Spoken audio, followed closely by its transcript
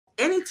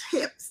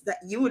any tips that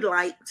you would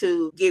like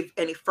to give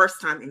any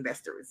first-time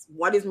investors?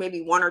 What is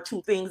maybe one or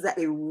two things that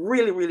they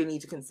really, really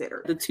need to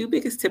consider? The two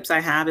biggest tips I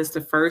have is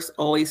to first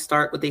always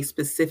start with a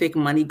specific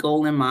money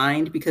goal in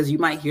mind, because you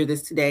might hear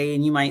this today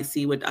and you might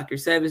see what Dr.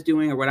 Sev is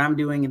doing or what I'm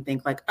doing and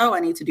think like, oh, I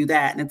need to do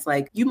that. And it's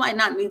like, you might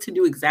not need to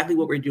do exactly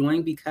what we're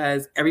doing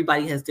because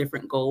everybody has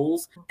different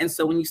goals. And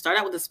so when you start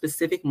out with a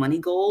specific money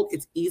goal,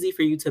 it's easy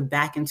for you to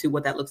back into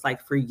what that looks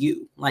like for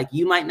you. Like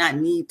you might not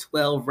need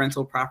 12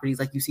 rental properties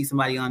like you see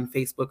somebody on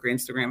Facebook or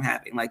Instagram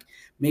having. Like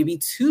maybe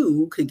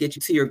 2 could get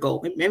you to your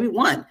goal, maybe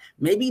 1,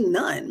 maybe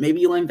none.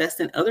 Maybe you'll invest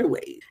in other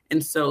ways.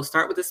 And so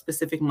start with a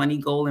specific money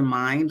goal in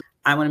mind.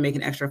 I want to make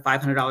an extra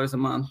 $500 a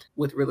month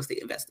with real estate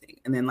investing.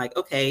 And then like,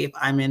 okay, if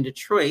I'm in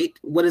Detroit,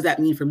 what does that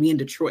mean for me in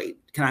Detroit?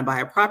 Can I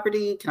buy a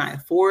property? Can I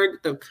afford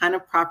the kind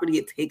of property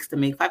it takes to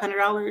make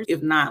 $500?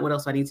 If not, what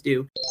else do I need to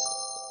do?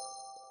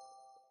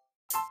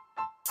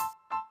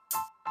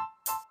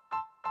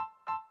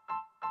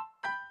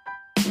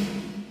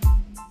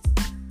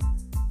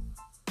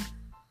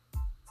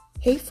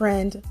 Hey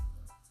friend,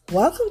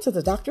 welcome to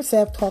the Dr.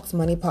 Sev Talks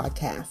Money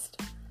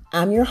podcast.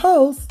 I'm your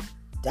host,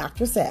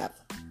 Dr. Sev.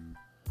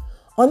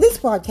 On this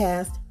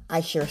podcast,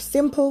 I share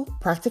simple,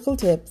 practical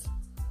tips,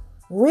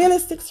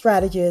 realistic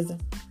strategies,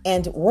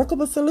 and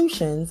workable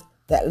solutions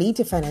that lead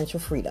to financial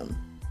freedom.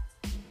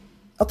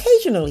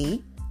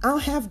 Occasionally, I'll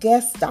have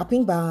guests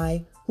stopping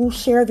by who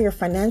share their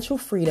financial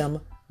freedom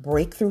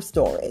breakthrough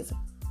stories.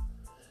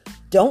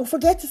 Don't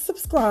forget to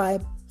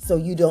subscribe so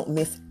you don't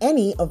miss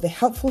any of the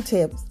helpful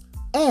tips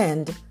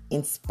and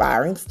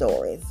inspiring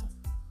stories.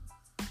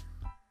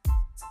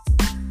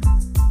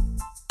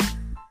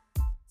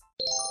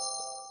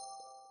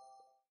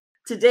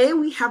 Today,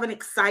 we have an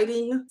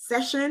exciting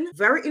session,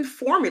 very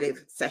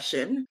informative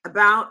session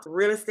about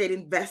real estate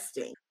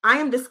investing. I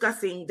am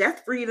discussing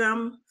debt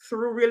freedom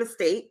through real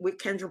estate with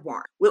Kendra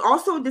Barnes. We'll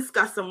also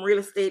discuss some real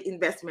estate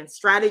investment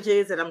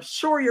strategies that I'm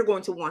sure you're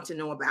going to want to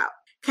know about.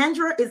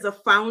 Kendra is the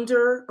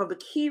founder of the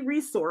Key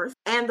Resource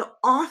and the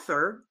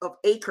author of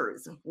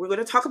Acres. We're going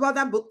to talk about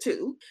that book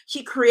too.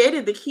 She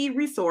created the Key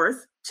Resource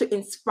to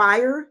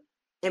inspire,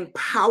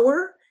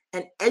 empower,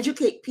 and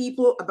educate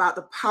people about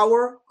the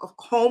power of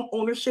home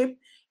ownership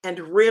and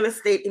real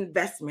estate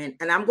investment.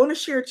 And I'm going to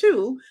share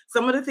too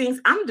some of the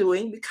things I'm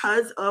doing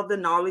because of the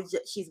knowledge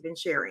that she's been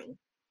sharing.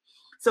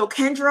 So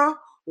Kendra,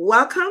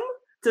 welcome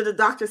to the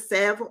Dr.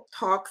 Sev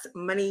Talks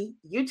Money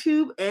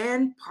YouTube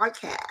and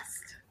podcast.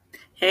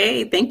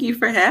 Hey, thank you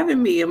for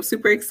having me. I'm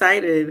super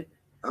excited.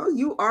 Oh,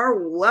 you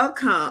are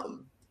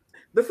welcome.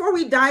 Before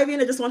we dive in,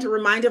 I just want to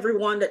remind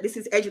everyone that this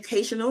is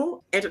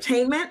educational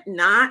entertainment,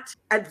 not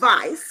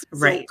advice.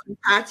 Right. So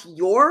contact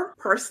your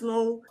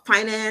personal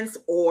finance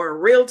or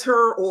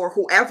realtor or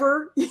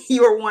whoever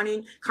you're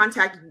wanting,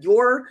 contact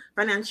your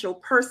financial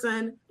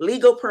person,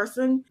 legal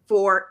person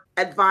for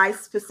advice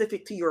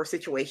specific to your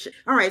situation.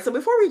 All right. So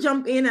before we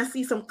jump in, I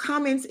see some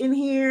comments in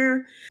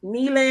here.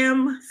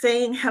 Neelam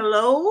saying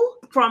hello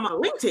from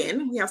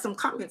LinkedIn. We have some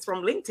comments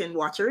from LinkedIn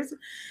watchers.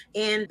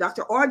 And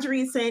Dr.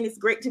 Audrey is saying it's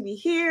great to be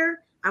here.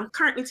 I'm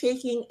currently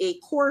taking a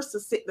course to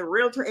sit the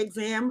realtor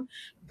exam.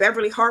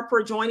 Beverly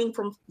Harper joining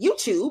from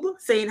YouTube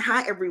saying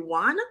hi,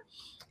 everyone.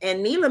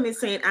 And Neelam is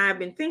saying, I've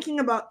been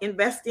thinking about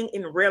investing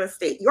in real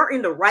estate. You're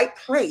in the right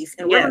place.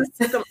 And we're going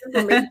to see some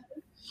information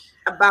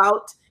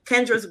about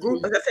Kendra's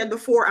group. As I said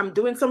before, I'm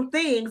doing some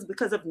things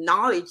because of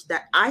knowledge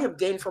that I have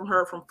gained from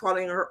her from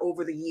following her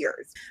over the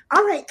years.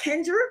 All right,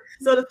 Kendra.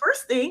 So the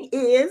first thing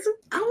is,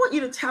 I want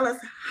you to tell us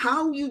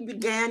how you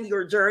began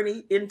your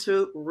journey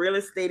into real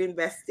estate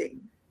investing.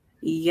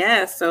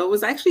 Yes, so it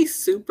was actually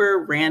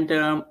super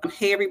random.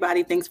 Hey,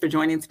 everybody. Thanks for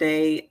joining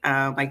today.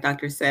 Like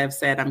Dr. Sev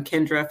said, I'm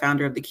Kendra,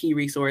 founder of the Key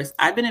Resource.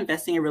 I've been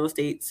investing in real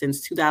estate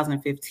since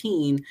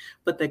 2015.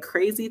 But the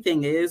crazy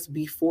thing is,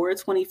 before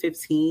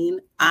 2015,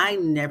 I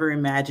never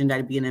imagined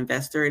I'd be an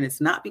investor. And it's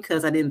not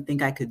because I didn't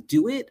think I could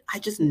do it. I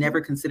just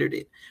never considered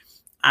it.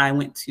 I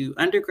went to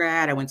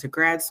undergrad, I went to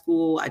grad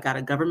school, I got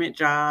a government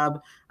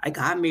job, I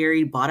got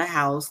married, bought a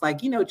house, like,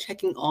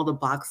 checking all the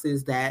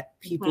boxes that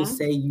people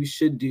say you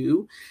should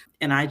do.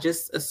 And I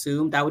just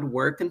assumed I would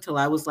work until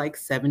I was like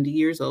 70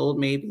 years old,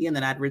 maybe, and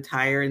then I'd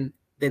retire and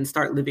then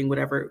start living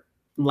whatever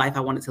life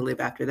I wanted to live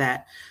after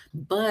that.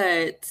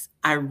 But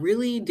I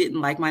really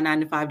didn't like my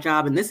 9-to-5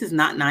 job. And this is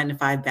not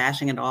 9-to-5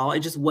 bashing at all. It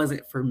just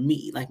wasn't for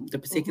me. Like the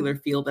particular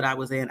field that I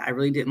was in, I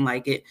really didn't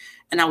like it.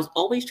 And I was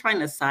always trying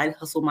to side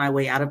hustle my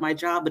way out of my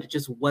job, but it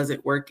just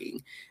wasn't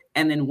working.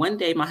 And then one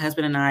day my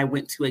husband and I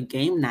went to a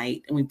game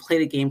night and we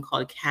played a game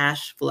called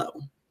Cash Flow.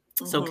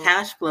 So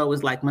Cash Flow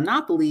is like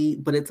Monopoly,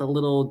 but it's a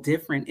little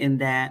different in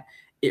that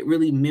it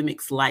really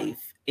mimics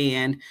life.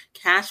 And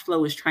cash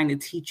flow is trying to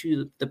teach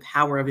you the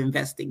power of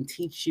investing,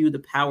 teach you the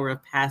power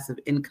of passive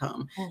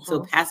income.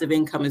 So passive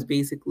income is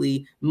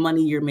basically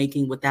money you're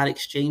making without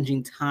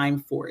exchanging time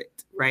for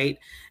it, right?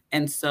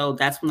 And so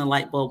that's when the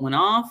light bulb went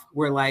off.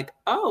 We're like,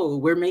 oh,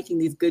 we're making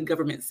these good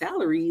government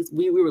salaries.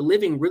 We were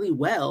living really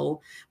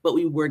well, but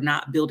we were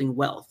not building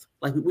wealth.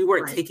 Like we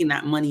weren't taking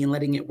that money and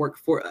letting it work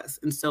for us.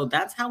 And so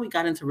that's how we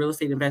got into real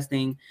estate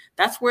investing.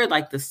 That's where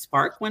like the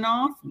spark went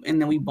off.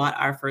 And then we bought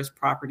our first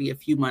property a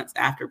few months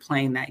after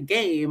playing that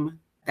game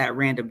that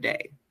random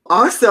day.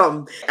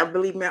 Awesome. I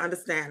believe me, I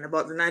understand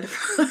about the 9 to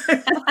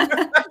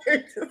 5.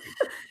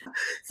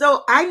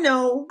 So I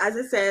know, as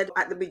I said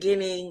at the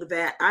beginning,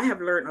 that I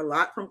have learned a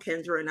lot from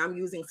Kendra, and I'm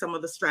using some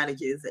of the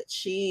strategies that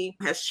she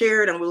has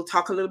shared, and we'll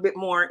talk a little bit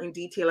more in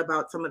detail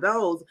about some of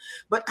those.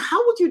 But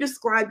how would you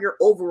describe your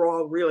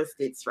overall real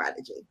estate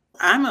strategy?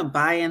 I'm a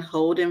buy and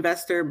hold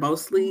investor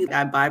mostly.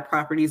 I buy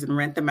properties and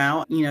rent them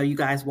out. You know, you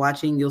guys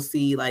watching, you'll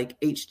see like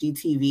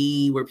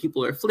HGTV where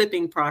people are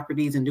flipping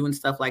properties and doing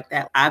stuff like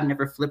that. I've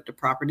never flipped a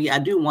property. I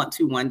do want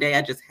to one day.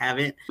 I just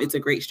haven't. It's a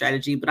great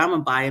strategy, but I'm a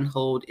buy and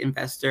hold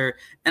investor.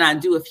 And I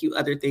do a few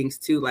other things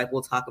too. Like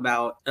we'll talk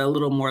about a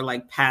little more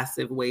like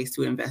passive ways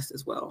to invest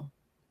as well.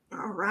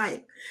 All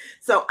right.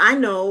 So I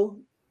know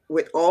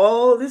with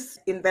all this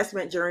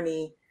investment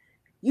journey,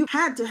 you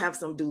had to have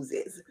some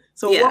doozies.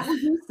 So what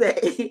would you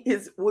say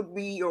would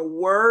be your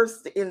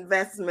worst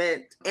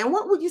investment? And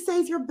what would you say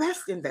is your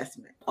best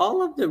investment?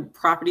 All of the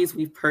properties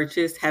we've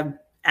purchased have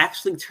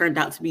actually turned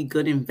out to be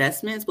good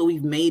investments, but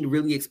we've made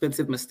really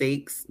expensive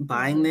mistakes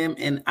buying them.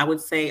 And I would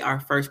say our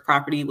first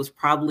property was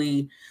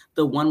probably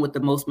the one with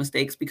the most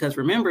mistakes, because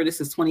remember, this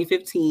is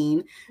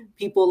 2015.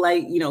 People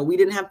like, you know, we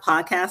didn't have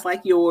podcasts like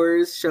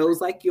yours,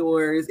 shows like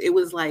yours. It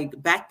was like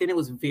back then it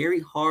was very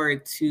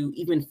hard to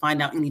even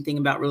find out anything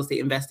about real estate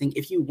investing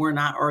if you were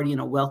not already in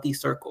a wealthy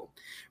circle,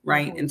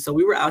 right? And so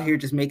we were out here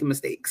just making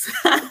mistakes.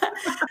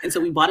 And so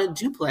we bought a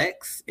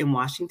duplex in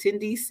Washington,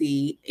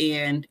 D.C.,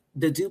 and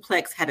the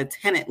duplex had a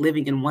tenant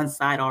living in one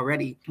side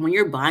already. When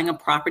you're buying a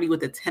property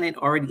with a tenant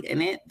already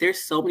in it,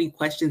 there's so many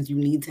questions you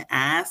need to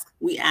ask.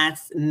 We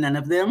asked none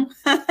of them.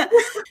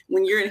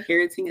 When you're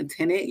inheriting a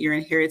tenant, you're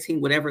inheriting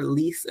whatever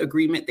lease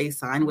agreement they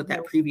signed with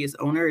that previous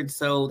owner. And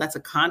so that's a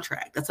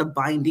contract. That's a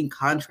binding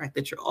contract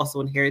that you're also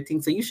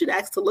inheriting. So you should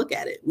ask to look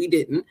at it. We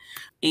didn't.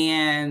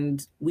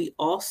 And we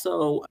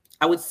also,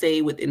 I would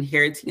say with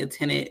inheriting a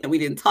tenant, and we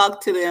didn't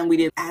talk to them. We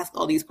didn't ask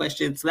all these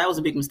questions. So that was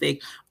a big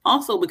mistake.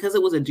 Also, because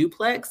it was a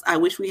duplex, I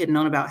wish we had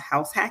known about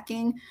house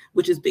hacking,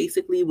 which is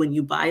basically when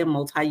you buy a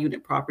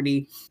multi-unit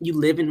property, you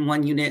live in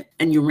one unit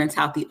and you rent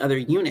out the other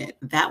unit.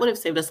 That would have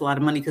saved us a lot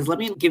of money, because let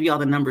me give you all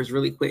the numbers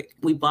really quick.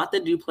 We bought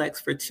the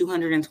duplex for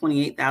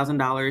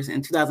 $228,000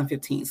 in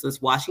 2015. So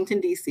it's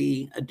Washington,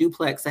 D.C., a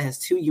duplex that has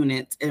 2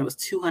 units, and it was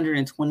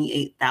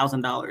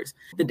 $228,000.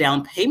 The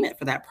down payment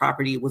for that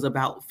property was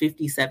about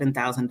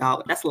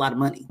 $57,000. That's a lot of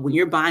money. When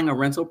you're buying a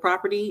rental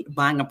property,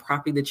 buying a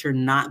property that you're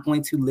not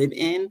going to live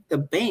in, the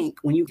bank,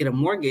 when you get a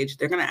mortgage,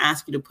 they're going to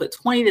ask you to put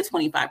 20 to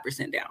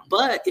 25% down.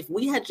 But if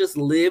we had just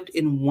lived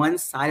in one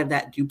side of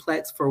that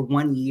duplex for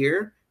 1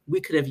 year,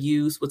 we could have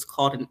used what's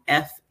called an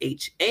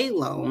FHA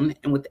loan.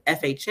 And with the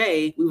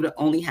FHA, we would have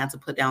only had to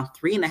put down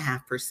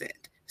 3.5%.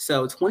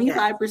 So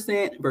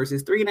 25%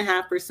 versus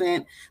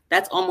 3.5%,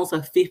 that's almost a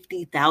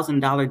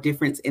 $50,000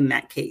 difference in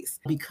that case.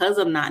 Because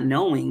of not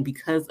knowing,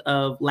 because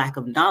of lack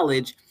of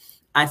knowledge,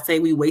 I say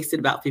we wasted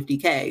about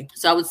 $50K.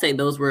 So I would say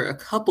those were a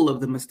couple of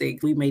the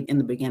mistakes we made in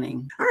the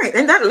beginning. All right.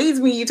 And that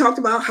leads me, you talked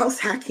about house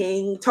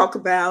hacking, talk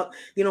about,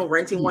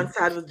 renting one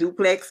side of a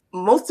duplex.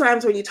 Most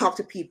times when you talk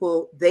to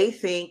people, they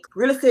think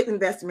real estate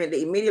investment,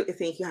 they immediately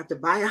think you have to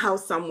buy a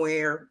house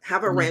somewhere,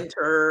 have a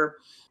renter.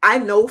 I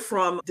know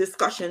from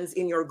discussions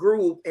in your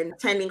group and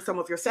attending some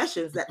of your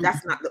sessions that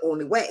that's not the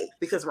only way,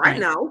 because right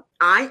now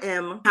I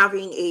am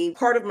having a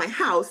part of my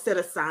house set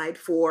aside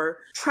for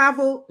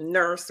travel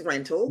nurse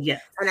rental. Yes.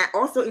 And I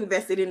also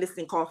invested in this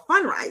thing called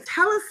Fundrise.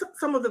 Tell us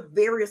some of the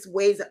various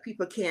ways that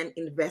people can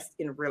invest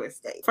in real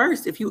estate.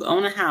 First, if you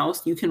own a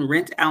house, you can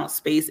rent out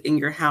space in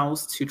your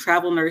house to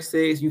travel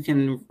nurses. You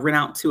can rent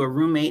out to a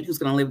roommate who's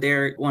going to live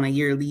there on a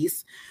year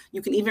lease.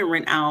 You can even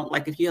rent out,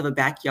 like if you have a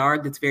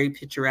backyard that's very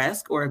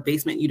picturesque or a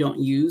basement you don't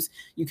use,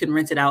 you can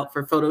rent it out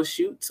for photo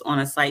shoots on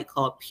a site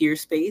called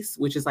Peerspace,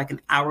 which is like an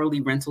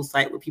hourly rental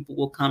site where people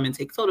will come and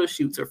take photo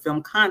shoots or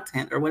film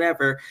content or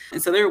whatever.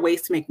 And so there are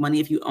ways to make money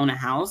if you own a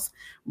house.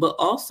 But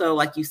also,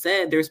 like you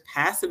said, there's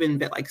passive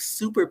like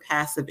super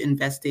passive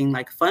investing,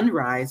 like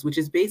Fundrise, which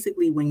is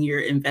basically when you're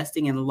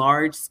investing in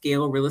large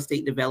scale real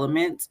estate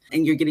developments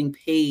and you're getting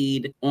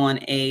paid on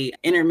a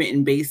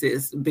intermittent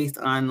basis based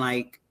on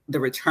like the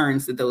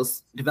returns that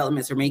those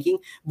developments are making,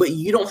 but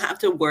you don't have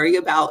to worry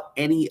about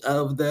any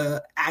of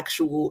the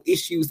actual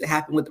issues that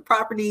happen with the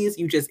properties.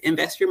 You just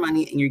invest your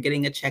money and you're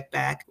getting a check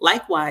back.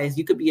 Likewise,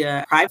 you could be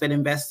a private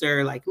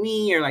investor like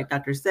me or like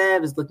Dr.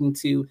 Sev is looking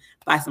to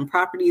buy some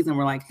properties and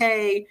we're like,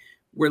 hey,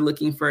 we're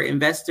looking for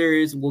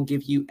investors. We'll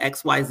give you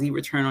XYZ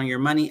return on your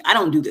money. I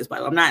don't do this, by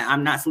the way.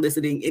 I'm not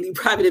soliciting any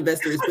private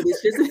investors, but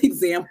it's just an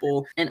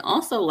example. And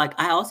also,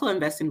 I also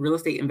invest in real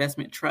estate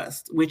investment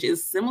trust, which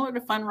is similar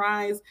to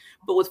Fundrise.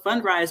 But with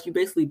Fundrise, you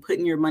basically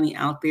putting your money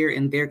out there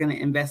and they're going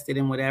to invest it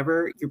in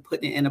whatever. You're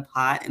putting it in a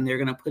pot and they're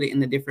going to put it in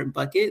the different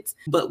buckets.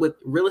 But with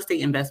real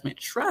estate investment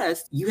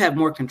trust, you have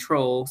more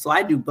control. So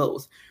I do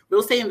both.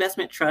 Real estate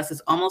investment trust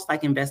is almost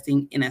like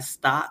investing in a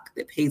stock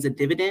that pays a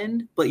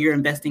dividend, but you're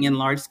investing in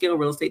large scale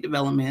real estate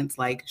developments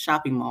like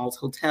shopping malls,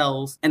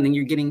 hotels, and then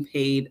you're getting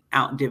paid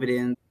out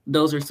dividends.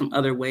 Those are some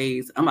other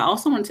ways. I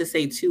also want to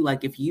say too,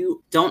 if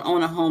you don't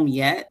own a home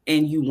yet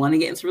and you want to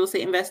get into real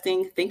estate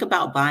investing, think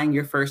about buying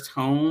your first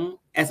home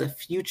as a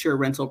future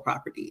rental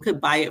property. You could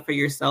buy it for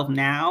yourself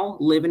now,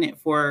 live in it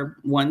for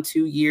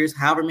 1-2 years,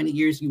 however many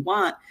years you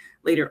want.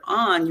 Later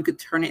on, you could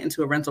turn it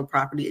into a rental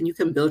property and you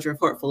can build your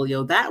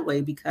portfolio that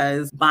way,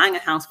 because buying a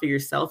house for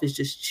yourself is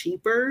just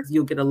cheaper.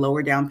 You'll get a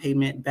lower down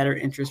payment, better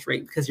interest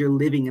rate because you're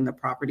living in the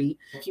property.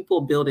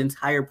 People build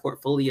entire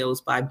portfolios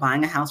by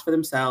buying a house for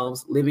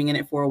themselves, living in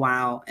it for a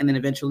while, and then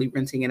eventually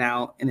renting it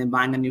out, and then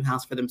buying a new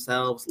house for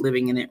themselves,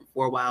 living in it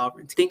for a while.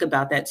 Think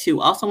about that too.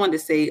 Also wanted to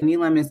say,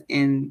 Neelam is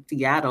in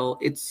Seattle.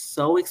 It's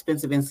so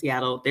expensive in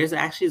Seattle. There's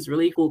actually this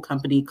really cool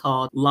company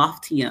called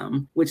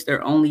Loftium, which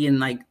they're only in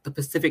the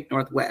Pacific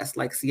Northwest,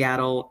 like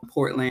Seattle,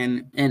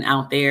 Portland, and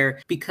out there.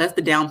 Because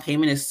the down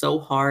payment is so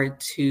hard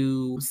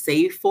to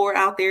save for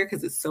out there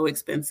because it's so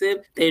expensive,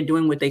 they're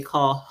doing what they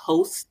call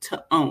host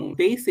to own.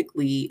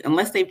 Basically,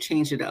 unless they've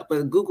changed it up,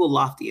 but Google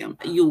Loftium,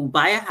 you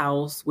buy a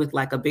house with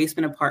a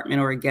basement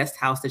apartment or a guest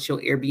house that you'll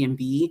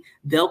Airbnb.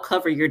 They'll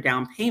cover your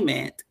down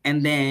payment,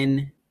 and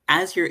then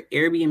as you're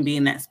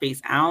Airbnb that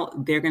space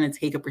out, they're going to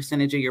take a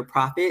percentage of your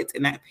profits,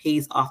 and that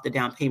pays off the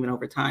down payment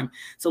over time.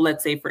 So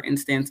let's say, for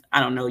instance, I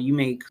don't know, you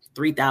make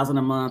 $3,000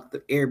 a month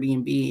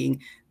Airbnb,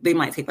 they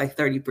might take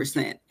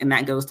 30%, and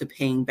that goes to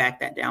paying back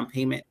that down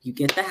payment. You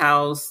get the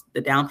house,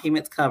 the down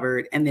payment's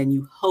covered, and then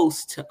you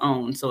host to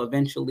own. So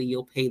eventually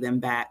you'll pay them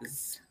back.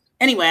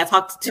 Anyway, I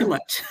talked too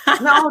much.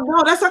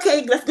 No, that's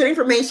okay. That's good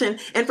information.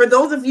 And for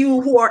those of you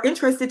who are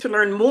interested to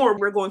learn more,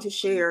 we're going to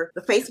share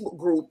the Facebook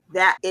group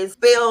that is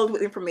filled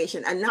with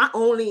information. And not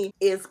only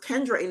is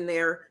Kendra in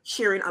there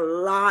sharing a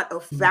lot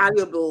of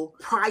valuable,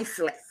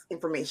 priceless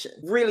information,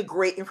 really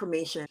great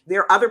information.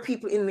 There are other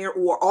people in there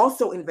who are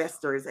also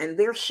investors, and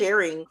they're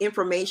sharing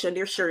information.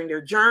 They're sharing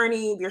their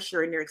journey. They're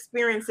sharing their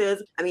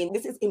experiences. I mean,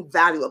 this is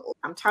invaluable.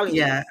 I'm telling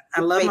you. Yeah,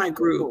 I love my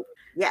group.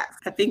 Yes.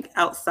 I think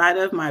outside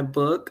of my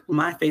book,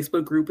 my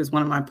Facebook group is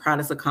one of my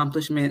proudest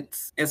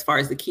accomplishments as far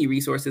as the key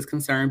resource is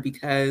concerned,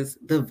 because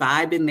the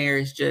vibe in there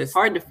is just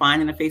hard to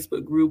find in a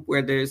Facebook group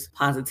where there's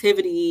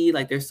positivity,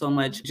 there's so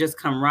much just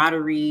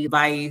camaraderie,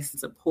 advice,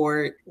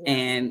 support,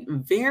 and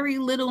very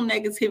little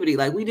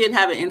negativity. We did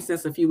have an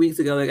instance a few weeks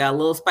ago that got a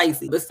little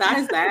spicy.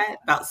 Besides that,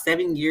 about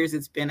 7 years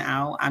it's been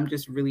out. I'm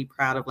just really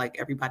proud of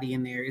everybody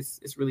in there.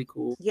 It's really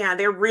cool. Yeah,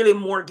 they're really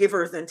more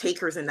givers than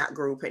takers in that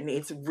group. And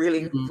it's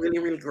really, really,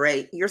 really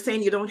great. You're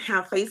saying you don't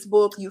have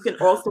Facebook. You can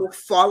also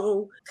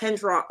follow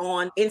Kendra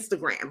on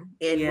Instagram,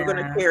 and we're going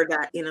to share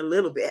that in a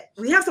little bit.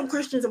 We have some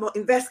questions about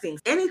investing.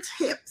 Any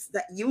tips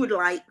that you would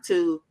like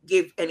to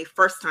give any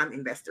first-time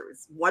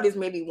investors? What is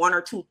maybe 1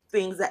 or 2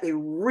 things that they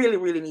really,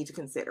 really need to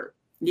consider?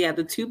 Yeah,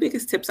 the 2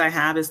 biggest tips I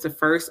have is to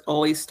first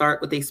always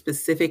start with a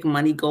specific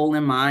money goal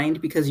in mind,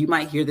 because you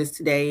might hear this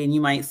today and you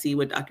might see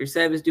what Dr.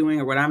 Sev is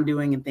doing or what I'm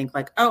doing and think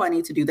oh, I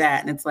need to do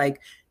that. And it's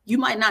you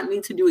might not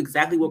need to do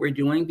exactly what we're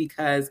doing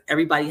because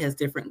everybody has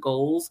different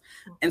goals.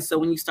 And so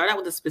when you start out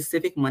with a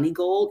specific money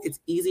goal,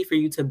 it's easy for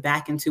you to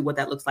back into what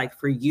that looks like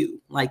for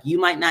you. You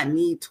might not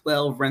need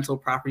 12 rental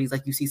properties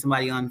like you see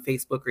somebody on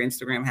Facebook or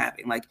Instagram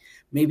having.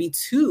 Maybe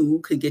 2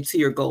 could get to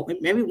your goal,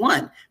 maybe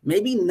 1,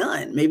 maybe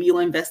none. Maybe you'll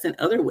invest in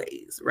other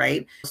ways,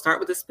 right? Start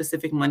with a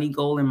specific money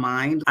goal in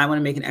mind. I want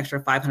to make an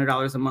extra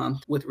 $500 a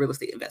month with real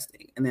estate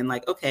investing. And then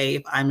okay,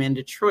 if I'm in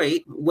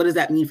Detroit, what does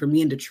that mean for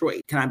me in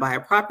Detroit? Can I buy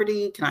a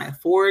property? Can I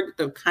afford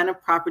the kind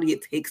of property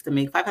it takes to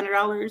make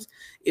 $500?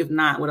 If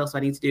not, what else do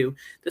I need to do?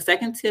 The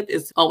second tip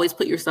is always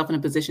put yourself in a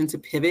position to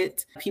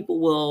pivot. People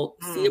will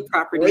see a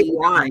property.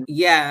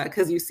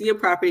 Because you see a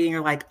property and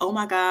you're oh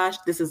my gosh,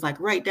 this is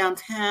right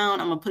downtown.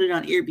 I'm gonna put it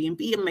on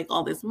Airbnb and make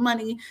all this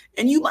money.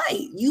 And you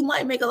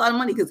might make a lot of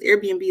money because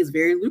Airbnb is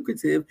very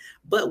lucrative.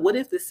 But what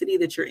if the city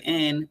that you're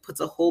in puts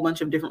a whole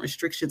bunch of different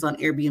restrictions on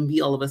Airbnb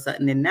all of a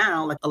sudden? And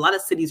now, a lot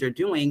of cities are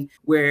doing,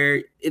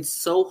 where it's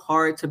so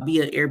hard to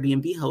be an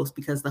Airbnb host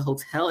because the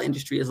hotel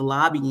industry is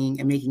lobbying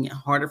and making it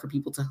harder for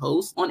people to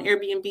host on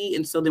Airbnb.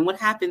 And so then what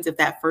happens if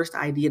that first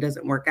idea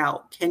doesn't work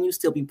out? Can you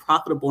still be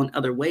profitable in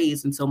other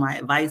ways? And so my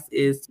advice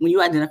is, when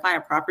you identify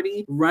a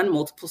property, run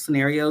multiple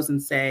scenarios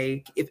and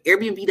say, if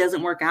Airbnb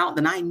doesn't work out,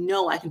 then I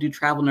know I can do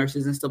travel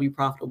nurses and still be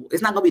profitable.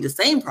 It's not going to be the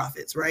same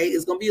profits, right?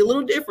 It's going to be a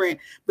little different,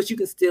 but you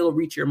can still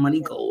reach your money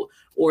goal.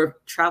 Or if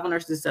travel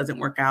nurses doesn't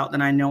work out,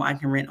 then I know I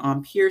can rent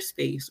on Peer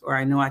Space, or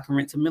I know I can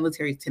rent to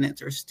military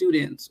tenants or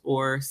students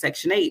or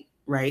Section 8,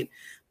 right?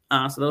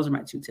 So those are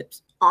my 2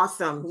 tips.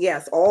 Awesome.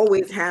 Yes,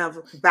 always have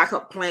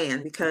backup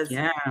plan because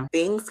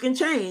things can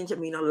change. I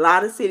mean, a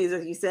lot of cities,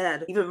 as you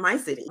said, even my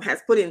city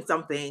has put in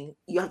something.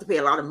 You have to pay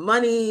a lot of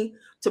money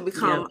to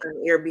become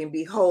an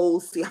Airbnb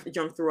host. You have to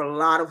jump through a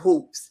lot of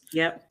hoops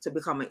to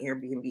become an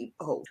Airbnb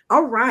host.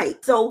 All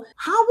right. So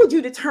how would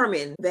you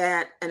determine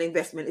that an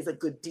investment is a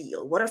good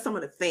deal? What are some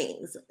of the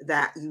things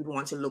that you'd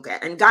want to look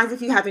at? And guys,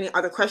 if you have any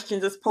other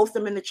questions, just post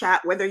them in the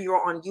chat, whether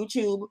you're on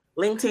YouTube,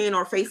 LinkedIn,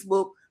 or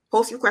Facebook.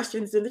 Post your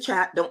questions in the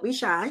chat. Don't be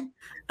shy.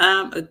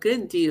 A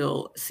good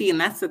deal. See, and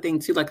that's the thing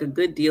too, like a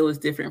good deal is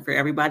different for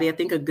everybody. I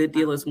think a good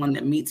deal is one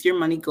that meets your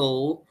money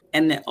goal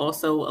and that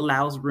also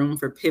allows room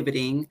for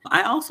pivoting.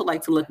 I also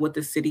like to look what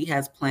the city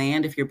has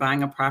planned. If you're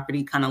buying a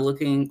property, kind of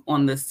looking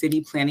on the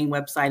city planning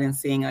website and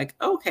seeing like,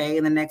 okay,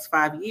 in the next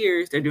 5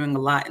 years, they're doing a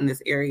lot in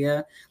this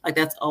area. Like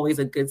that's always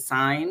a good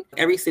sign.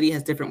 Every city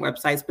has different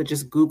websites, but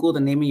just Google the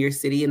name of your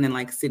city and then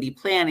like city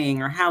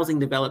planning or housing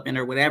development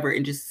or whatever,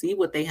 and just see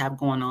what they have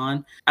going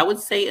on. I would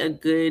say a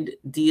good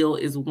deal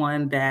is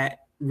one that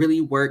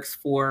really works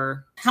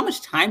for how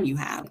much time you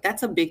have.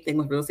 That's a big thing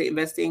with real estate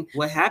investing.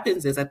 What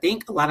happens is I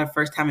think a lot of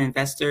first-time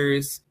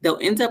investors, they'll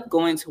end up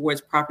going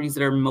towards properties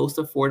that are most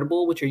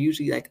affordable, which are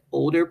usually like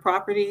older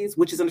properties,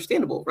 which is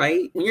understandable,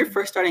 right? When you're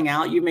first starting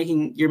out, you're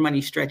making your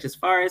money stretch as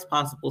far as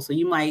possible. So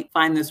you might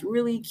find this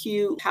really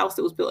cute house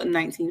that was built in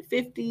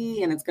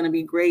 1950 and it's going to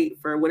be great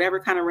for whatever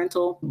kind of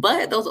rental.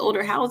 But those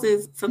older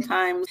houses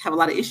sometimes have a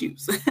lot of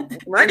issues.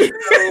 Right.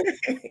 So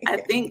I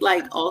think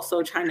like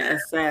also trying to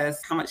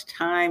assess how much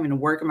time and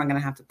work am I going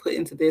to have to put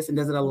into this, and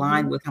does it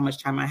align with how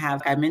much time I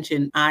have? I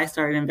mentioned I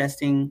started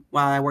investing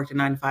while I worked a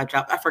 9-to-5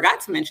 job. I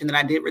forgot to mention that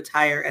I did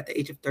retire at the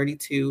age of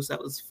 32. So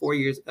that was 4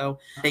 years ago,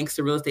 thanks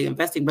to real estate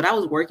investing. But I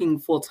was working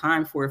full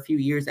time for a few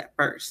years at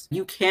first.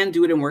 You can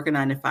do it and work a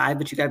 9-to-5,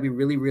 but you got to be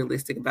really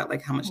realistic about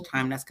like how much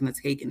time that's going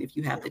to take and if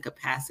you have the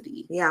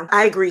capacity. Yeah,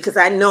 I agree, because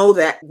I know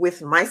that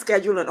with my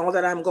schedule and all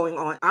that I'm going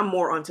on, I'm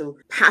more onto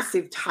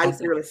passive type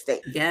real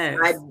estate. Yes.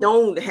 I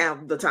don't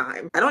have the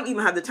time. I don't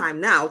even have the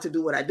time now to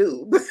do what I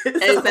do.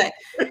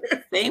 Exactly.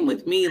 Same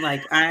with me.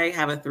 Like I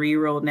have a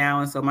 3-year-old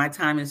now. And so my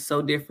time is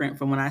so different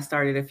from when I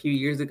started a few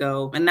years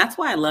ago. And that's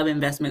why I love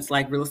investments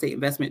like real estate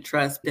investment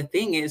trust. The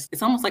thing is,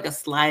 it's almost like a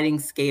sliding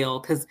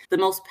scale, because the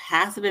most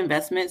passive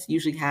investments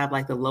usually have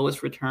like the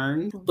lowest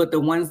returns, but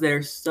the ones that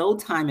are so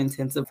time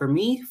intensive, for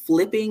me,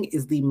 flipping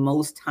is the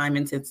most time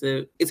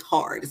intensive. It's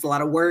hard. It's a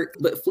lot of work,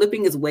 but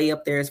flipping is way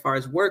up there as far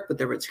as work, but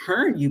the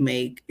return you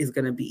make is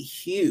going to be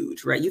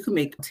huge, right? You can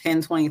make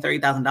 $10,000,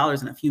 $20,000,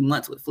 $30,000 in a few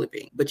months with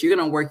flipping, but you're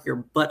going to work your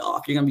butt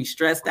off. You're going to be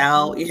stressed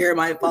out. Your hair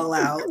might fall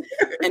out.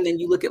 And then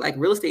you look at like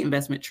real estate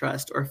investment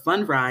trust or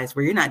Fundrise,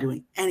 where you're not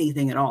doing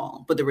anything at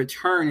all, but the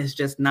return is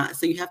just not.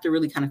 So you have to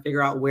really kind of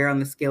figure out where on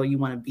the scale you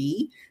want to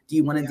be. Do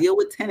you want to deal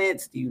with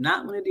tenants? Do you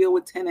not want to deal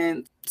with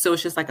tenants? So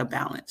it's just like a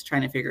balance,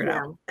 trying to figure it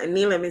out. And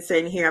Neelam is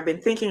saying here, I've been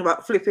thinking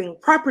about flipping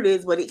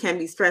properties, but it can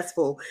be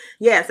stressful.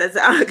 Yes, as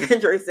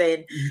Kendra is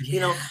saying,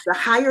 you know, the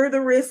higher the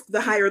risk, the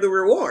higher the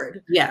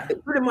reward. Yeah.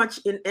 Pretty much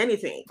in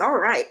anything. All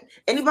right.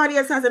 Anybody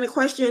else has any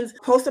questions,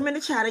 post them in the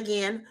chat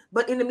again.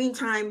 But in the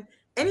meantime,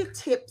 any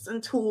tips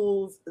and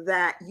tools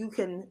that you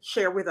can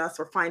share with us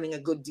for finding a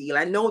good deal?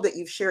 I know that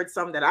you've shared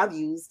some that I've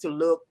used to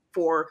look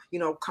for, you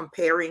know,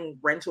 comparing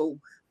rental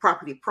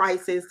property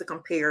prices, to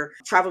compare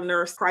travel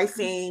nurse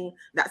pricing,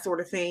 that sort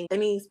of thing.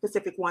 Any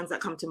specific ones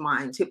that come to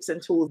mind, tips and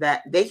tools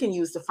that they can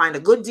use to find a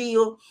good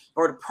deal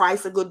or to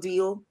price a good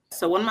deal?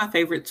 So one of my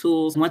favorite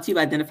tools, once you've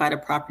identified a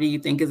property you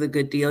think is a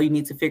good deal, you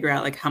need to figure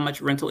out like how much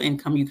rental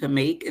income you can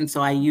make. And so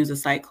I use a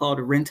site called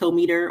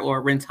Rentometer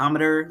or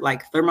Rentometer,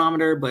 like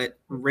thermometer, but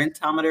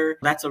Rentometer.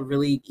 That's a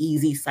really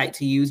easy site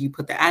to use. You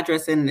put the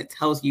address in and it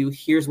tells you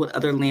here's what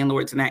other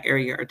landlords in that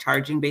area are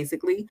charging,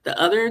 basically. The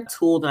other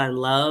tool that I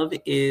love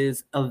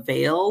is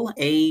Avail,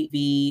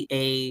 avail.co.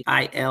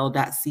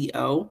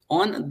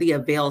 On the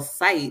Avail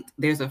site,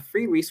 there's a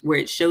free resource where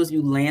it shows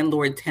you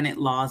landlord tenant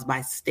laws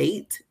by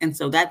state. And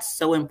so that's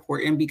so important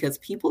because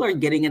people are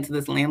getting into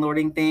this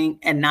landlording thing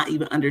and not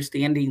even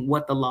understanding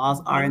what the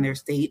laws are in their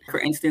state. For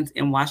instance,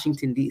 in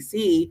Washington,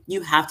 D.C.,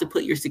 you have to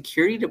put your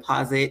security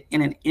deposit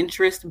in an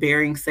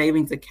interest-bearing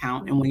savings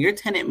account. And when your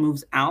tenant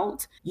moves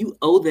out, you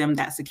owe them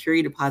that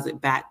security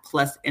deposit back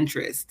plus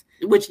interest,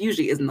 which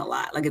usually isn't a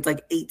lot. Like it's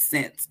like 8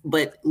 cents,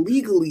 but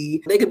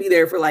legally they could be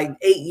there for like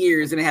 8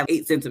 years and have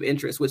 8 cents of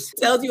interest, which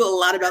tells you a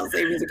lot about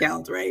savings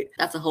accounts, right?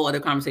 That's a whole other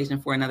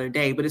conversation for another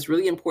day, but it's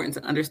really important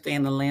to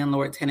understand the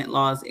landlord tenant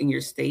laws in your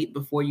state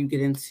before you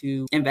get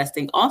into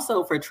investing.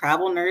 Also for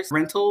travel nurse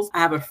rentals, I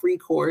have a free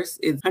course.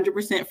 It's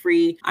 100%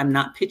 free. I'm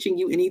not pitching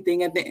you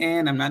anything at the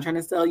end. I'm not trying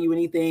to sell you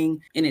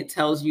anything. And it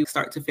tells you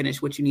start to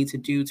finish what you need to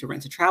do to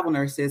rent to travel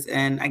nurses.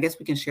 And I guess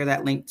we can share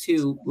that link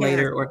too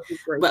later.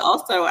 But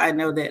also I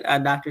know that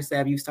Dr.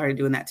 Seb, you started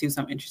doing that too.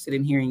 So I'm interested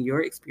in hearing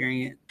your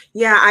experience.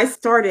 Yeah,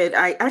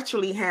 I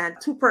actually had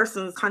two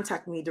persons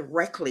contact me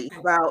directly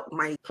about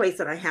my place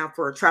that I have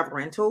for a travel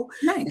rental.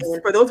 Nice.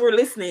 And for those who are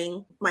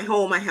listening, my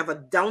home, I have a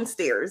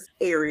downstairs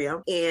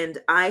area, and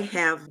I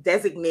have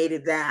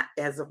designated that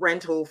as a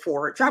rental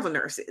for travel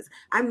nurses.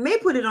 I may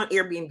put it on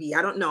Airbnb.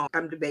 I don't know.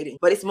 I'm debating,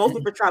 but it's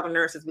mostly for travel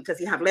nurses because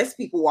you have less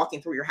people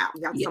walking through your house.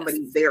 You have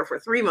somebody there for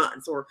 3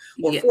 months or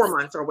 4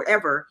 months or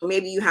whatever.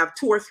 Maybe you have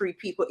 2 or 3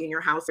 people in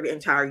your house for the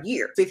entire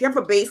year. So if you have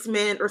a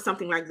basement or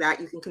something like that,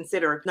 you can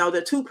consider. Now,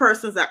 the two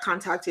persons that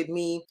contacted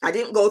me, I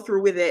didn't go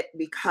through with it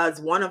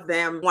because one of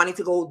them wanted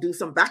to go do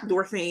some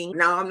backdoor thing.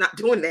 Now I'm not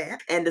doing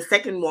that. And the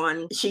second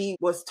one, she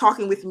was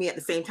talking with me at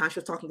the same time. She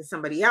was talking to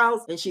somebody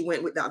else and she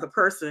went with the other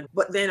person.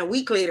 But then a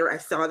week later, I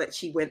saw that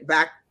she went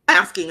back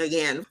asking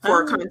again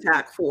for a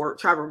contact for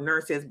travel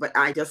nurses, but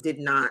I just did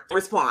not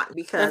respond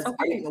because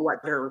I didn't know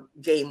what their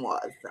game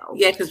was. So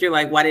yeah, because you're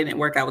like, why didn't it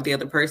work out with the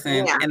other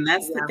person? Yeah. And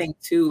that's the thing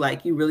too,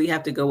 like you really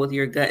have to go with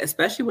your gut,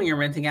 especially when you're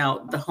renting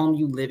out the home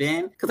you live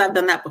in. Because I've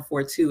done that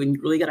before too, and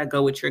you really got to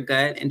go with your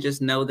gut and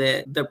just know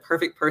that the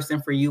perfect person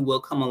for you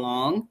will come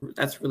along.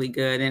 That's really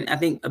good. And I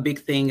think a big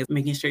thing is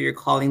making sure you're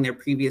calling their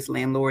previous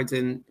landlords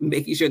and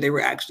making sure they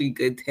were actually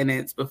good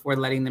tenants before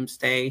letting them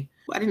stay.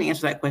 I didn't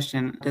answer that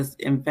question. Does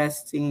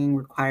investing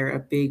require a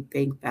big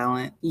bank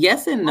balance?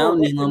 Yes and no,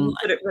 Neelam.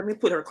 Let me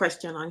put her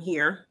question on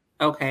here.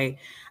 Okay.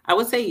 I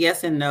would say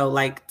yes and no.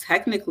 Like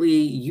technically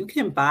you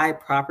can buy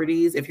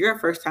properties. If you're a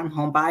first-time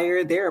home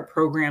buyer, there are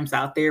programs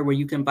out there where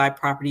you can buy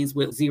properties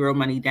with zero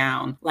money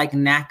down, like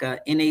NACA,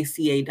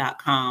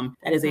 NACA.com.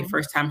 That is a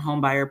first-time home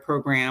buyer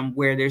program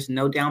where there's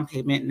no down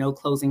payment, no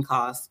closing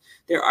costs.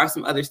 There are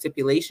some other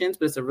stipulations,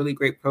 but it's a really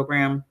great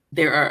program.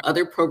 There are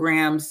other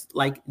programs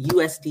like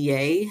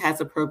USDA has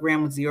a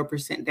program with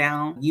 0%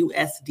 down.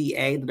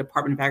 USDA, the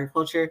Department of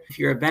Agriculture. If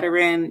you're a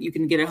veteran, you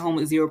can get a home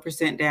with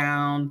 0%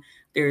 down.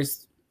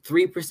 There's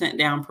 3%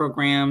 down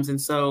programs. And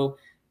so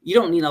you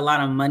don't need a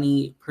lot of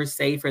money per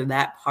se for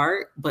that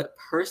part. But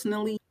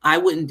personally, I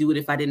wouldn't do it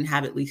if I didn't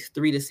have at least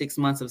 3 to 6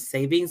 months of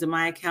savings in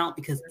my account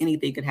because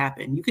anything could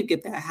happen. You could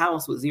get that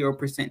house with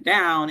 0%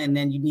 down and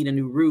then you need a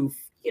new roof.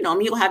 You know, I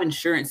mean, you'll have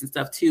insurance and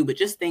stuff too, but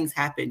just things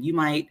happen. You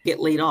might get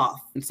laid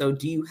off. And so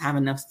do you have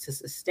enough to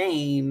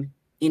sustain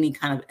any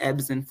kind of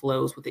ebbs and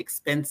flows with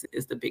expense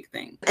is the big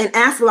thing. And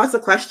ask lots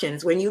of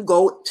questions. When you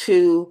go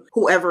to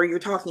whoever you're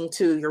talking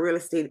to, your real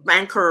estate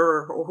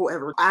banker or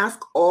whoever, ask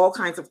all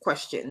kinds of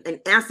questions and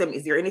ask them,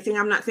 is there anything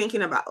I'm not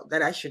thinking about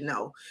that I should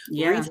know?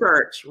 Yeah.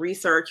 Research.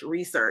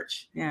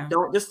 Yeah.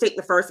 Don't just take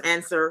the first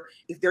answer.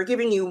 If they're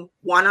giving you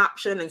one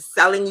option and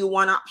selling you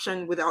one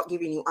option without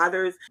giving you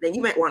others, then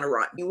you might want to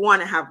run. You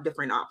want to have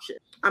different options.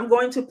 I'm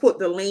going to put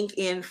the link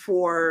in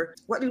for,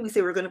 what did we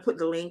say? We're going to put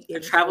the link in. A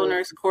travel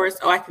nurse course.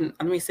 Oh,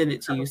 let me send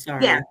it to you.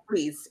 Sorry. Yeah,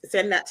 please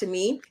send that to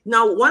me.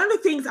 Now, one of the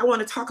things I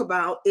want to talk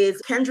about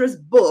is Kendra's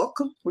book,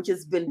 which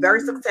has been very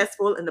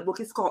successful. And the book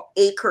is called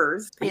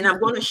Acres. And I'm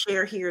going to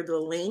share here the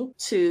link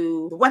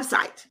to the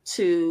website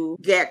to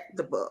get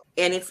the book.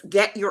 And it's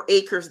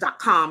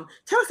getyouracres.com.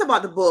 Tell us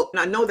about the book. And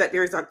I know that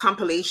there's a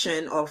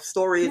compilation of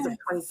stories of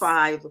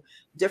 25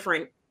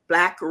 different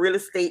Black real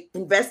estate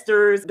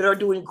investors that are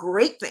doing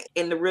great things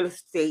in the real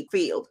estate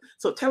field.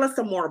 So tell us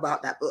some more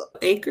about that book.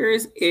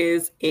 Acres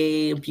is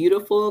a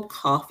beautiful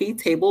coffee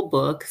table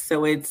book.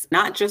 So it's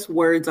not just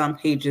words on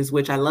pages,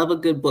 which I love a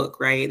good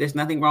book, right? There's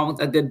nothing wrong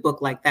with a good book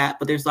like that,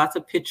 but there's lots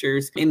of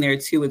pictures in there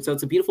too. And so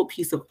it's a beautiful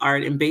piece of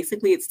art. And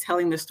basically it's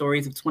telling the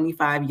stories of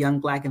 25 young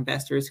Black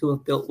investors who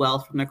have built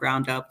wealth from the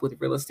ground up with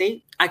real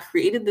estate. I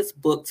created this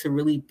book to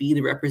really be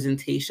the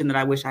representation that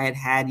I wish I had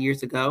had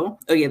years ago.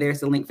 Oh yeah,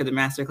 there's the link for the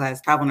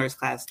masterclass, Travel Nurse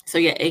class. So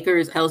yeah,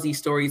 Acres tells these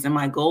stories. And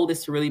my goal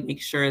is to really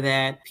make sure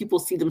that people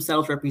see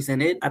themselves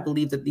represented. I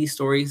believe that these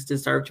stories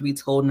deserve to be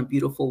told in a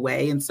beautiful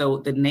way. And so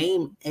the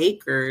name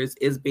Acres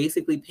is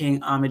basically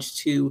paying homage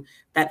to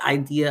that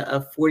idea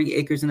of 40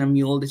 acres and a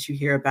mule that you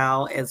hear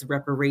about as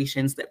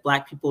reparations that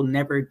Black people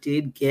never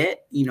did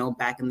get, you know,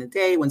 back in the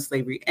day when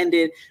slavery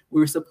ended.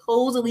 We were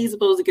supposedly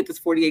supposed to get this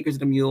 40 acres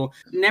and a mule,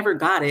 never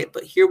got it.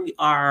 But here we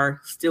are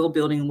still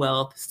building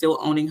wealth, still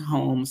owning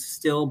homes,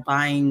 still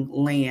buying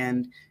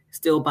land,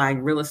 still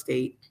buying real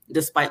estate.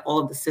 Despite all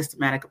of the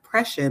systematic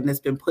oppression that's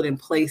been put in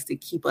place to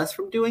keep us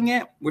from doing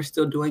it, we're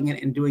still doing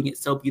it and doing it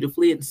so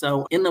beautifully. And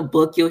so in the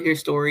book, you'll hear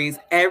stories.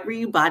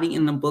 Everybody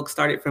in the book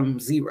started from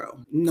zero.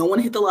 No one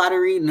hit the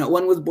lottery. No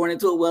one was born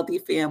into a wealthy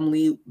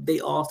family. They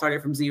all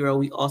started from zero.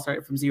 We all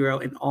started from zero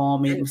and all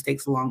made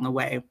mistakes along the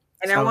way.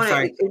 And I want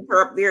to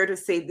interrupt there to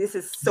say this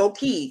is so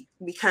key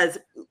because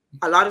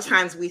a lot of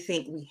times we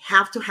think we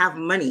have to have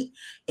money.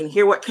 And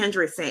hear what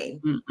Kendra is saying.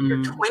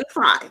 You're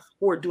 25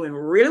 who are doing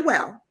really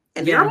well.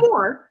 And there are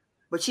more.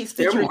 But she's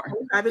featuring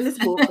 25 in this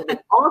book. And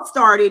it all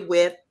started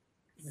with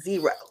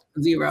zero.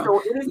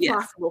 So it is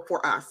possible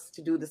for us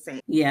to do the same.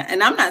 Yeah.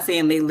 And I'm not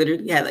saying they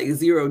literally had like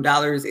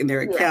 $0 in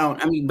their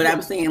account. I mean, but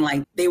I'm saying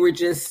like they were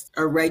just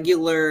a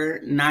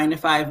regular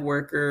 9-to-5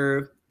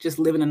 worker, just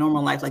living a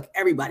normal life like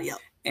everybody else.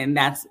 And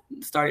that's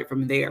started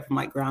from there, from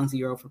like ground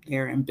zero from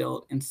there and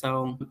built. And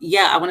so,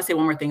 I want to say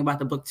one more thing about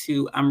the book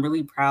too. I'm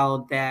really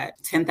proud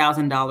that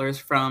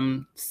 $10,000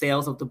 from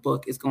sales of the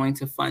book is going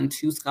to fund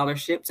 2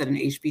 scholarships at an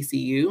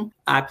HBCU.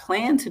 I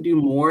plan to do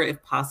more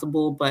if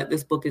possible, but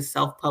this book is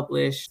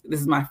self-published.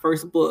 This is my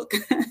first book.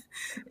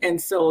 And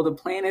so the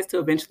plan is to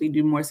eventually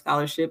do more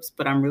scholarships,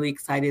 but I'm really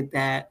excited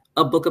that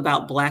a book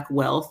about Black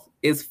wealth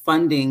is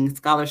funding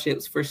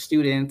scholarships for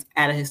students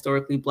at a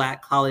historically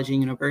Black college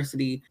and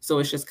university. So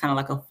it's just kind of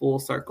like a full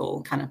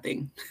circle kind of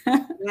thing.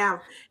 Yeah.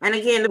 And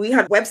again, we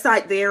have a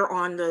website there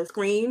on the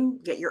screen,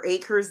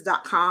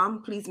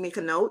 getyouracres.com. Please make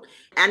a note.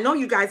 I know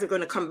you guys are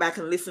going to come back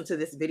and listen to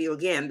this video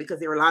again, because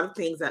there are a lot of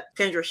things that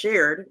Kendra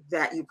shared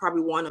that you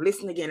probably want to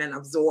listen again and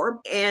absorb.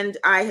 And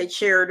I had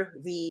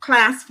shared the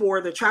class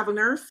for the travel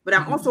nurse, but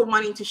I'm also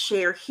wanting to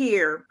share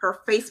here her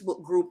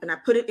Facebook group, and I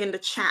put it in the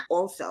chat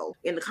also.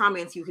 In the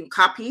comments, you can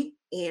copy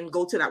and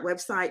go to that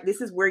website.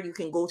 This is where you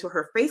can go to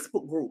her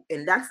Facebook group.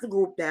 And that's the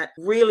group that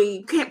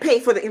really can't pay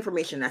for the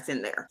information that's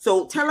in there.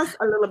 So tell us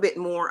a little bit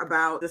more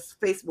about this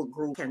Facebook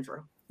group,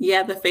 Kendra.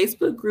 Yeah, the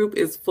Facebook group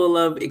is full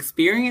of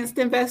experienced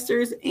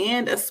investors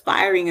and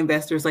aspiring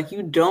investors. Like,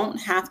 you don't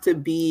have to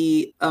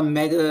be a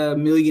mega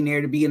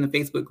millionaire to be in the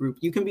Facebook group.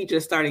 You can be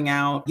just starting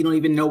out. You don't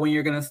even know when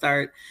you're going to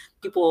start.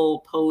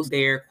 People post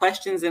their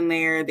questions in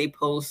there. They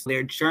post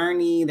their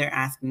journey. They're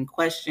asking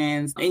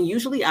questions. And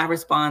usually I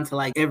respond to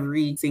like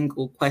every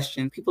single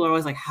question. People are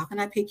always like, how can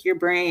I pick your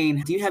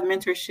brain? Do you have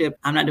mentorship?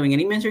 I'm not doing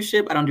any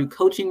mentorship. I don't do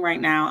coaching right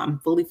now. I'm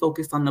fully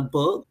focused on the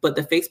book. But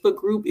the Facebook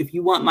group, if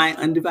you want my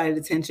undivided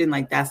attention,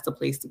 like, that's the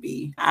place to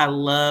be. I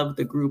love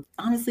the group.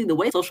 Honestly, the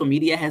way social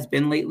media has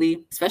been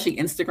lately, especially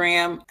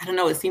Instagram, I don't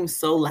know, it seems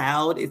so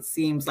loud. It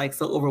seems like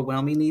so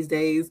overwhelming these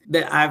days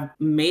that I've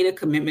made a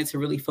commitment to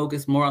really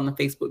focus more on the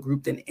Facebook group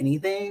than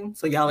anything.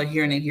 So y'all are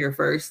hearing it here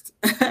first.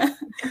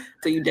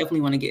 So you definitely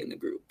want to get in the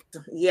group.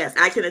 Yes,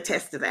 I can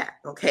attest to that.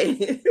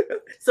 Okay.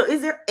 So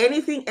is there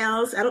anything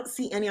else? I don't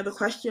see any other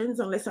questions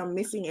unless I'm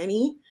missing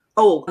any.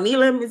 Oh,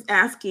 Neelam is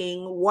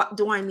asking, what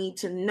do I need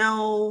to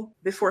know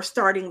before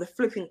starting the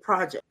flipping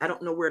project? I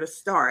don't know where to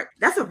start.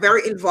 That's a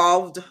very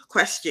involved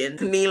question,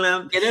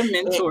 Neelam. Get a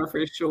mentor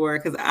for sure,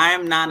 because I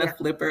am not a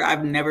flipper.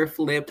 I've never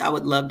flipped. I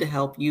would love to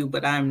help you,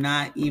 but I'm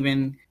not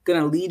even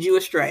going to lead you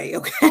astray.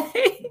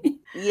 Okay.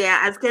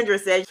 Yeah, as Kendra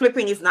said,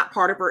 flipping is not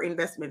part of her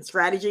investment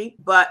strategy.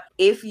 But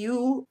if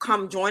you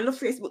come join the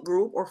Facebook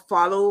group or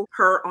follow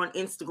her on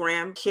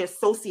Instagram, she's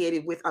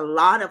associated with a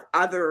lot of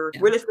other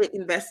real estate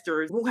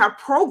investors who have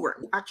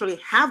programs, actually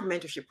have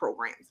mentorship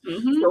programs.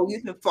 So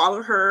you can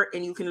follow her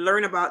and you can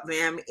learn about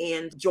them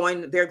and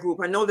join their group.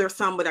 I know there's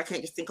some, but I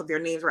can't just think of their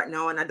names right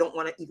now, and I don't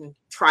want to even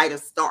try to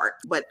start.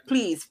 But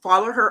please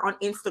follow her on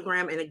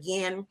Instagram. And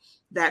again,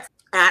 that's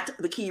at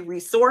The Key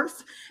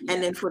Resource.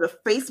 And then for the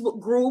Facebook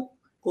group,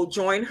 go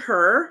join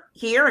her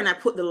here, and I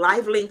put the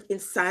live link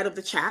inside of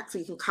the chat so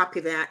you can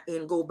copy that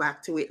and go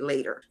back to it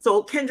later.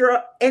 So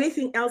Kendra,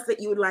 anything else that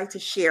you would like to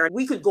share?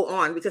 We could go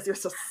on because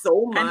there's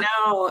so much.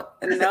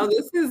 I know,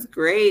 this is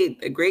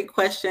great. Great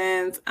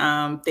questions.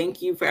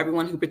 Thank you for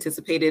everyone who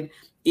participated.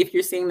 If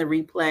you're seeing the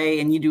replay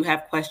and you do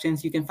have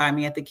questions, you can find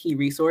me at The Key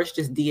Resource.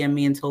 Just DM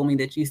me and told me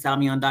that you saw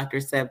me on Dr.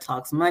 Sev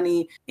Talks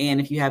Money. And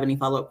if you have any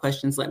follow-up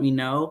questions, let me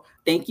know.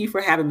 Thank you for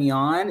having me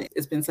on.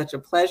 It's been such a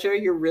pleasure.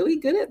 You're really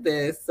good at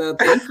this. So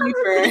thank you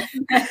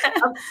for...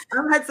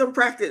 I've had some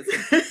practice.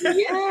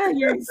 Yeah,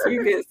 you're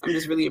good. I'm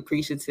just really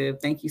appreciative.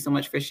 Thank you so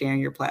much for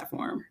sharing your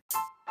platform.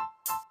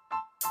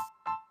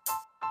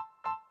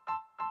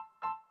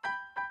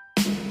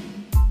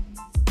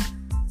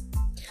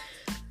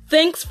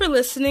 Thanks for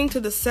listening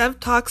to the Sev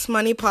Talks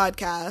Money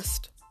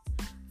podcast.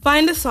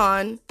 Find us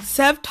on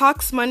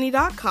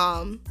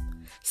sevtalksmoney.com,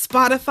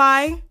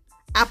 Spotify,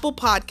 Apple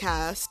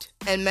Podcast,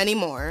 and many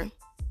more.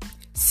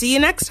 See you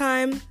next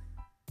time.